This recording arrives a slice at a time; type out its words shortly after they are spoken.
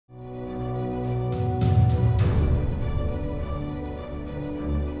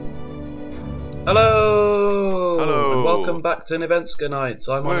Hello and Hello! welcome back to Nivenska Nights.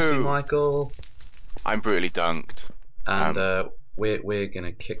 I'm honestly Woo! Michael, I'm brutally dunked. and Um, we're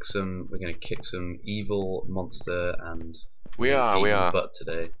gonna kick some evil monster and we are, we demon are. butt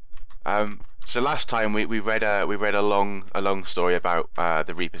today. So last time we read a long story about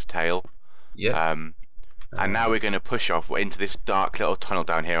the Reaper's Tale. Yep. Um, and now Uh, we're going to push off into this dark little tunnel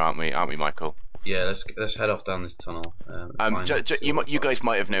down here, aren't we? Aren't we, Michael? yeah. Let's head off down this tunnel and see what we You find. guys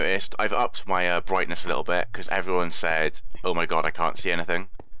might have noticed I've upped my brightness a little bit because everyone said, "Oh my God, I can't see anything."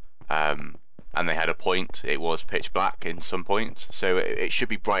 Um, and they had a point. It was pitch black in some points, so it should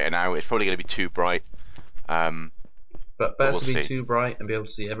be brighter now. It's probably going to be too bright. Um, But but better we'll to be see. too bright and be able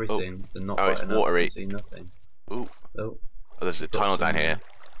to see Oh, everything than not oh, bright it's enough and watery. see nothing. Ooh. Oh, Oh, there's a got tunnel down some. here.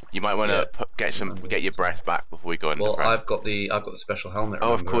 You might want Yeah, to get your underwater. breath back before we go under, Well, friend. I've got the special helmet.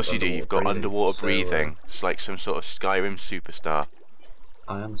 Oh, of Remember, of course you do. underwater You've got breathing. underwater So breathing. It's like some sort of Skyrim superstar.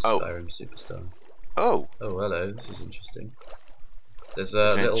 I am a Oh, Skyrim superstar. oh, Oh, hello. This is interesting. There's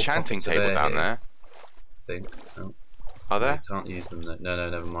there's an little enchanting pockets of table air down here, there. I think. Oh, Are no, you there? can't use them. No,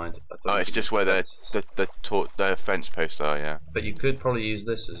 never mind. I thought Oh, you it's could use just the where fences. the fence posts are, yeah. But you could probably use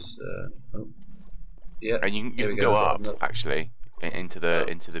this as. Oh, yeah. And you Here we can go. go I've got up another. actually Oh,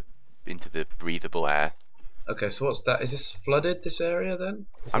 into the breathable air. okay. So what's that? Is this flooded? This area then?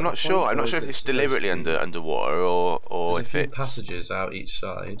 Is I'm that the not sure. point, I'm or not sure is if it it's supposed to deliberately be? underwater There's or a if few it's. passages out each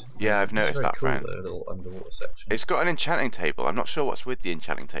side. Yeah, I've This is noticed very that, cool friend. though. A little underwater section. It's got an enchanting table. I'm not sure what's with the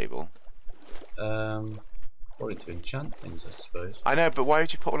enchanting table. Um, Probably to enchant things, I suppose. I know, but why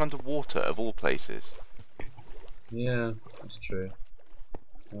would you put one underwater of all places? Yeah, that's true.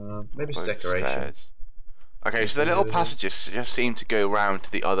 Maybe it's Both decoration. stairs. Okay, so the Anything little over here? passages just seem to go round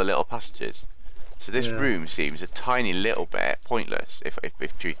to the other little passages. So this Yeah. room seems a tiny little bit pointless, if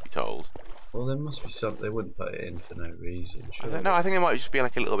truth be told. Well, there must be something. They wouldn't put it in for no reason, I don't know. I surely. think it might just be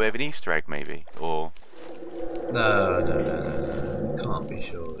like a little bit of an Easter egg, maybe, or No. Can't be,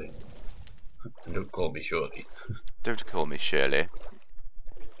 surely. Don't call me surely. don't call me Shirley. Are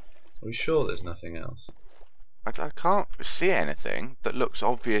we sure there's nothing else? I can't see anything that looks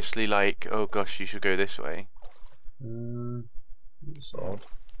obviously like, oh gosh, you should go this way. Uh, that's odd.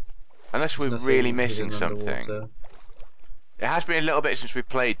 Unless There's we're really nothing missing hidden something. underwater. It has been a little bit since we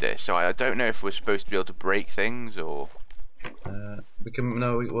played this, so I don't know if we're supposed to be able to break things or. We can.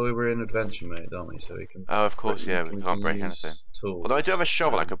 No, we're in adventure mode, aren't we? So we can. Oh, of course, yeah, we We can't can break anything. use Although I do have a tools.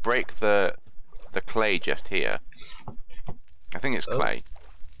 shovel, I could break the clay just here. I think it's Oh, clay.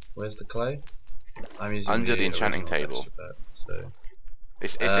 where's the clay? I'm using Under the the enchanting original table. texture pack, so.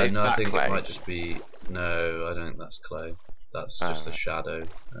 It's No, I that think it clay. might just be. No, I don't think that's clay. That's just a Right. shadow.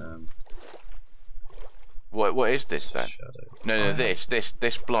 What is this Just a then? shadow. No,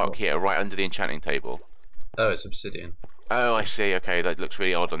 this block What? here, right under the enchanting table. Oh, it's obsidian. Oh, I see. Okay, that looks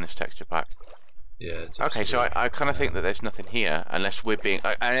really odd on this texture pack. Yeah, it's Okay, so obsidian. I kind of think that there's nothing here unless we're being.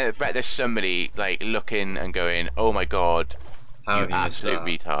 I bet there's somebody like looking and going, "Oh my God, How you have you missed absolute that?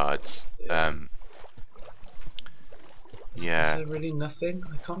 retards." Yeah. Is Yeah. there really nothing?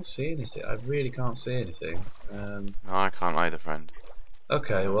 I can't see anything. I really can't see anything. No, I can't either, friend.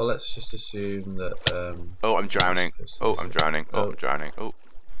 Okay, well let's just assume that Oh, I'm drowning. Oh, I'm it. drowning. Oh, I'm Oh, drowning. Oh,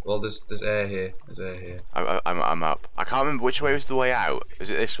 well there's air here. There's air here. I'm up. I can't remember which way was the way out. Is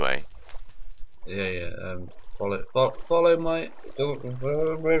it this way? Yeah. Follow my.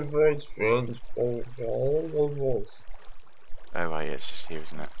 Oh, right, yeah, it's just here,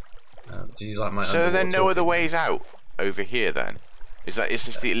 isn't it? Do you like my So underwater then, no other talking? ways out over here then? Is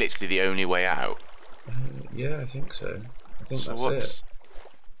this literally the only way out? Yeah, I think so. I think So that's it.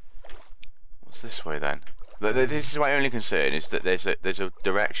 what's this way then? This is my only concern is that there's a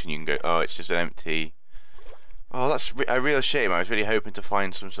direction you can go. Oh, it's just an empty. Oh, that's a real shame. I was really hoping to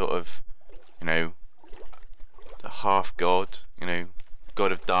find some sort of, you know, half god,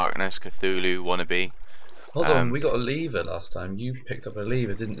 god of darkness, Cthulhu wannabe. Hold on, we got a lever last time. You picked up a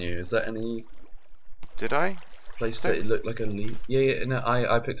lever, didn't you? Is that any Did I? place that Don't. it looked like a lever? Yeah. No,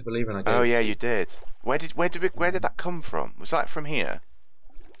 I picked up a lever and I Oh gave it yeah, to you. you did. Where did that come from? Was that from here?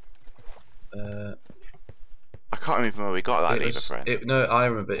 Uh, I can't remember where we got that it lever, was. friend. It no, I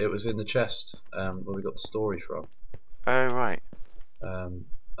remember. It was in the chest where we got the story from. Oh right.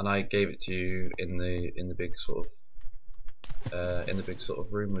 And I gave it to you in the big sort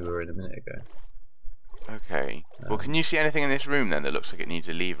of room we were in a minute ago. Okay. Well, Um, can you see anything in this room then that looks like it needs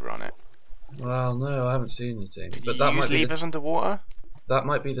a lever on it? well, no, I haven't seen anything. Can you But that use might be levers underwater?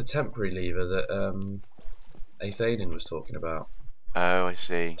 the temporary lever that Aethaden was talking about. Oh, I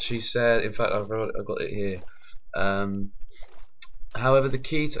see. She said, in fact, I've got it here. Um, However, the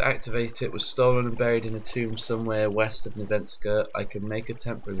key to activate it was stolen and buried in a tomb somewhere west of Nivenska. I can make a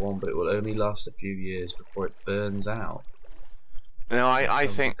temporary one, but it will only last a few years before it burns out. No, That I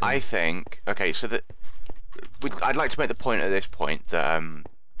sounds think like a... okay. So that I'd like to make the point at this point that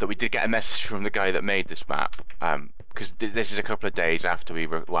that we did get a message from the guy that made this map. Because this is a couple of days after we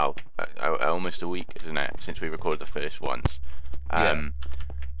almost a week, isn't it, since we recorded the first ones. Yeah.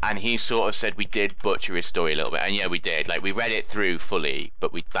 And he sort of said we did butcher his story a little bit, and yeah, we did. Like, we read it through fully,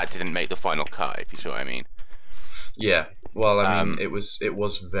 but that didn't make the final cut, if you see what I mean. Yeah. Well, I mean, Um, it was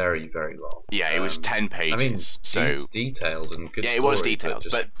very very long. yeah, it was 10 I mean, pages, so detailed and good yeah, it story, was detailed,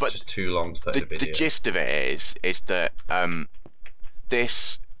 but just too long to put in a the video. gist of it is that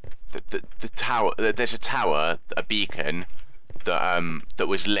this the tower, there's a tower, a beacon that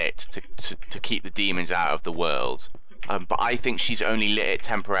was lit to keep the demons out of the world. But I think she's only lit it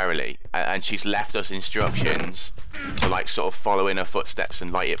temporarily, and she's left us instructions to like sort of follow in her footsteps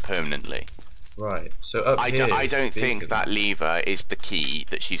and light it permanently. Right. So up I don't think that lever is the key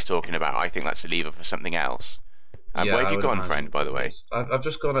that she's talking about. I think that's a lever for something else. Yeah, where have I you would gone, imagine friend, by the way? I've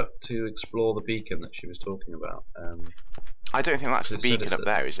just gone up to explore the beacon that she was talking about. I don't think that's the it said beacon up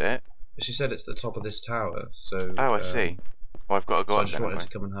there, is it? She said it's the top of this tower, so... Oh, I see. Well, I've got to go so I up just then, wanted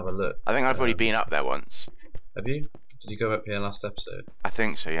haven't to come and have a look. I think I've already been up there once. Have you? Did you go up here last episode? I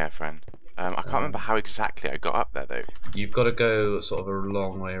think so, yeah, friend. I can't remember how exactly I got up there, though. You've got to go sort of a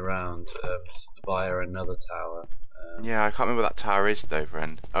long way around via another tower. Yeah, I can't remember what that tower is, though,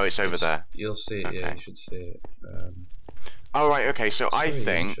 friend. Oh, it's over there. You'll see it, Okay. yeah, you should see it. Oh, right, okay, so I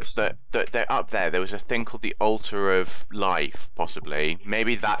think that they're up there. There was a thing called the Altar of Life, possibly.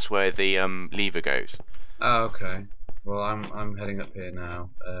 Maybe that's where the lever goes. Oh, okay. Well, I'm heading up here now.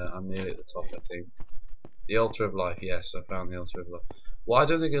 I'm nearly at the top, I think. The Altar of Life, yes, I found the Altar of Life. Well, I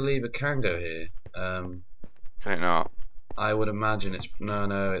don't think a lever can go here. Can it not? I would imagine it's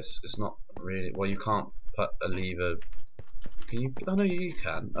it's not really. Well, you can't put a lever. Can you? Oh no, you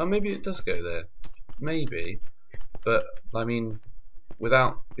can. Oh, maybe it does go there. Maybe, but I mean,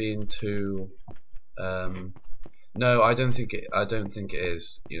 without being too. No, I don't think it. I don't think it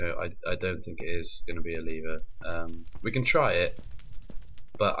is. You know, I don't think it is going to be a lever. We can try it,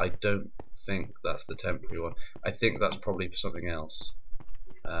 but I don't think that's the temporary one. I think that's probably for something else.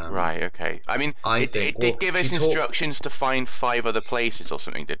 Right, okay. I mean, it did give us instructions to find 5 other places or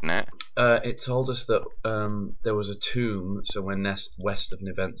something, didn't it? It told us that there was a tomb somewhere west of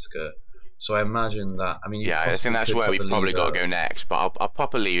Nivenska. So I imagine that. I mean, yeah, I think that's where we've probably got to go next. But I'll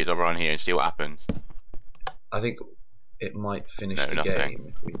pop a lever on here and see what happens. I think it might finish the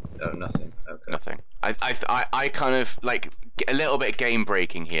game. If we, nothing. Okay. Nothing. I kind of like a little bit game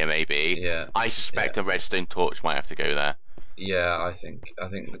breaking here, maybe. Yeah. I suspect a redstone torch might have to go there. Yeah, I think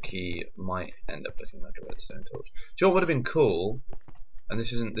the key might end up looking like a redstone torch. Do you know what would have been cool? And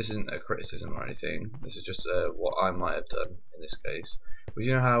this isn't a criticism or anything. This is just what I might have done in this case. But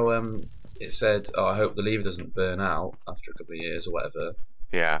you know how it said, "Oh, I hope the lever doesn't burn out after a couple of years or whatever."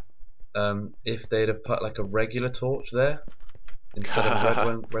 Yeah. If they'd have put like a regular torch there instead of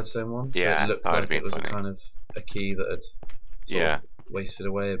a redstone one, so yeah, it looked like it was funny. a kind of a key that had sort of wasted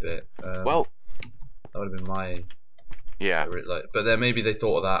away a bit. Well, that would have been my. Yeah. But then maybe they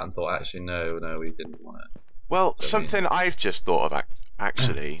thought of that and thought, actually, no, we didn't want it. Well, so something I've just thought of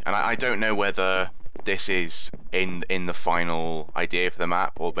actually, and I don't know whether this is in the final idea for the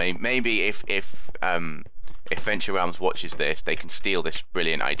map, or maybe if Venture Realms watches this, they can steal this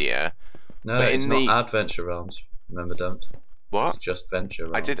brilliant idea. No, but it's not Adventure Realms. Remember, don't. What? It's just Venture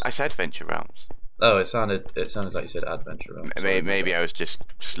Realms. I said Venture Realms. Oh, it sounded like you said Adventure Realms. Maybe I was just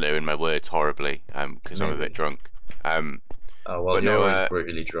slurring my words horribly, because I'm a bit drunk. Oh well, you're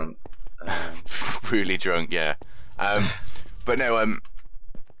really drunk. Really drunk, yeah. But no,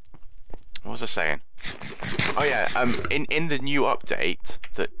 what was I saying? Oh yeah, in the new update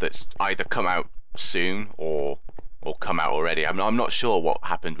that's either come out soon or come out already. I'm not sure what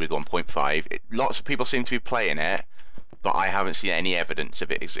happened with 1.5. Lots of people seem to be playing it, but I haven't seen any evidence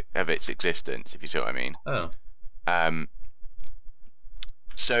of its existence. If you see what I mean. Oh.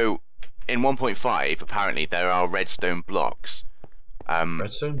 So in 1.5, apparently there are redstone blocks.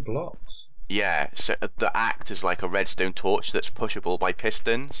 Redstone blocks? Yeah, so that act as like a redstone torch that's pushable by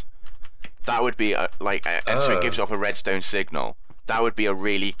pistons. That would be and so it gives off a redstone signal. That would be a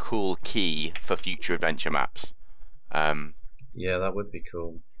really cool key for future adventure maps. Yeah, that would be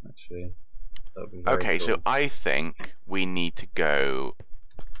cool, actually. That would be very okay, cool. so I think we need to go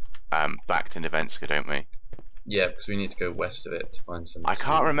back to Nivenska, don't we? Yeah, because we need to go west of it to find some. I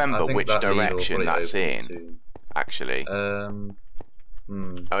can't remember which direction that's in, actually.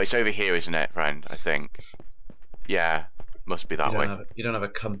 Oh, it's over here, isn't it, friend? I think. Yeah. Must be that way. You don't have a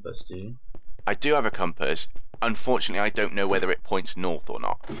compass, do you? I do have a compass. Unfortunately, I don't know whether it points north or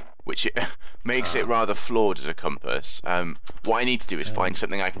not, which it makes it rather flawed as a compass. What I need to do is find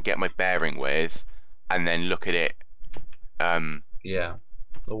something I can get my bearing with, and then look at it. Yeah.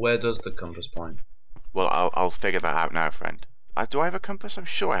 Well, where does the compass point? Well, I'll figure that out now, friend. Do I have a compass? I'm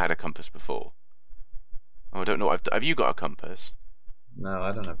sure I had a compass before. Oh, I don't know. Have you got a compass? No,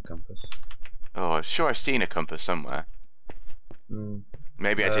 I don't have a compass. Oh, I'm sure I've seen a compass somewhere. Mm.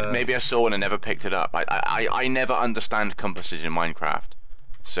 Maybe I did. Maybe I saw one and never picked it up. I never understand compasses in Minecraft.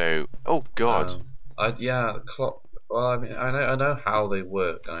 So, oh God. Yeah, clock. Well, I mean, I know how they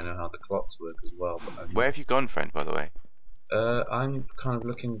work, and I know how the clocks work as well. But I mean, Where have you gone, friend? By the way. I'm kind of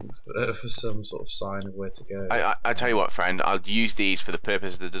looking for some sort of sign of where to go. I tell you what, friend. I'll use these for the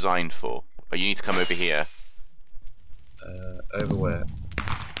purpose they're designed for. But you need to come over here. Over where?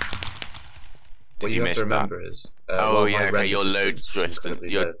 Did what you you miss have to remember that? is, Oh well, yeah, okay. Your load distance. so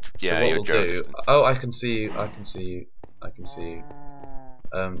Your what drone we'll do? distance. Oh, I can see you. I can see you. I can see you.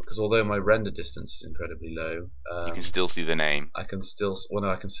 Because although my render distance is incredibly low, You can still see the name. I can still, well, no,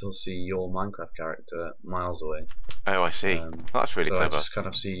 I can still see your Minecraft character miles away. Oh, I see. That's really so clever. I just kind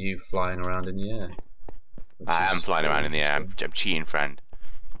of see you flying around in the air. I am flying around in the air. I'm cheating, friend.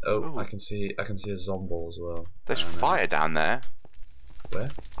 Oh, Ooh. I can see a zombie as well. There's fire down there. Where?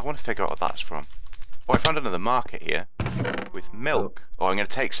 I want to figure out what that's from. Oh, I found another market here with milk. Oh, I'm going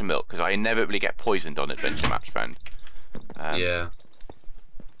to take some milk because I inevitably get poisoned on adventure maps, friend. Yeah.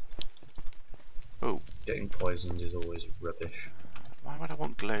 Oh. Getting poisoned is always rubbish. Why would I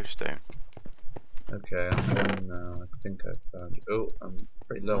want glowstone? Okay, I'm going now. I think I found. Oh, I'm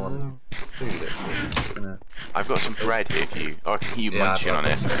pretty low on food. Actually. I've got some bread here for you. Oh, you munching on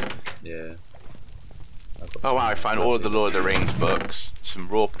it. Yeah. Oh wow, I found all of the Lord of the Rings books, some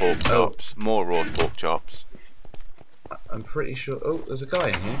raw pork chops, more raw pork chops. I'm pretty sure. Oh, there's a guy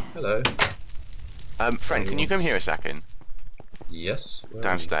in here. Hello. Friend, can you come here a second? Yes.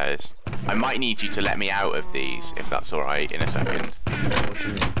 Downstairs. I might need you to let me out of these, if that's alright, in a second. What do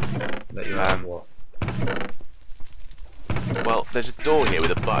you mean? Let you out of what? Well, there's a door here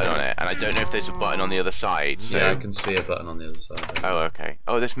with a button on it, and I don't know if there's a button on the other side, so... Yeah, I can see a button on the other side. Oh, okay.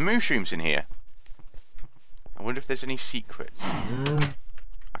 Oh, there's mushrooms in here. I wonder if there's any secrets.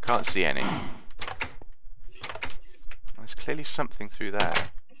 I can't see any. There's clearly something through there.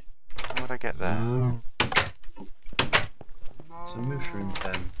 How would I get there? It's a mushroom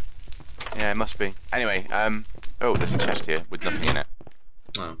pen. Yeah, it must be. Anyway, oh, there's a chest here with nothing in it.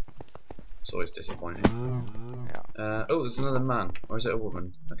 Oh. It's always disappointing. Yeah. Oh, there's another man. Or is it a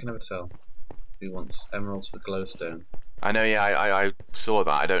woman? I can never tell. Who wants emeralds for glowstone? I know, yeah, I saw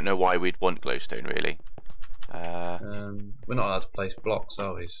that. I don't know why we'd want glowstone, really. We're not allowed to place blocks,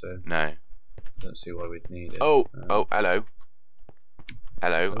 are we? So No. I don't see why we'd need it. Oh, hello.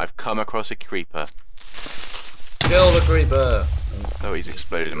 Hello, I've come across a creeper. Kill the creeper! Oh, he's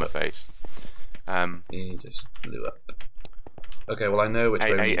exploded in my face. He just blew up. Okay, well I know which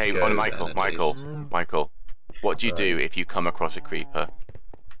way we need to go. Michael. What do you do if you come across a creeper?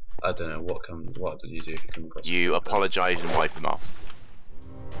 I don't know, what do you do if you come across a creeper? You apologise and wipe him off.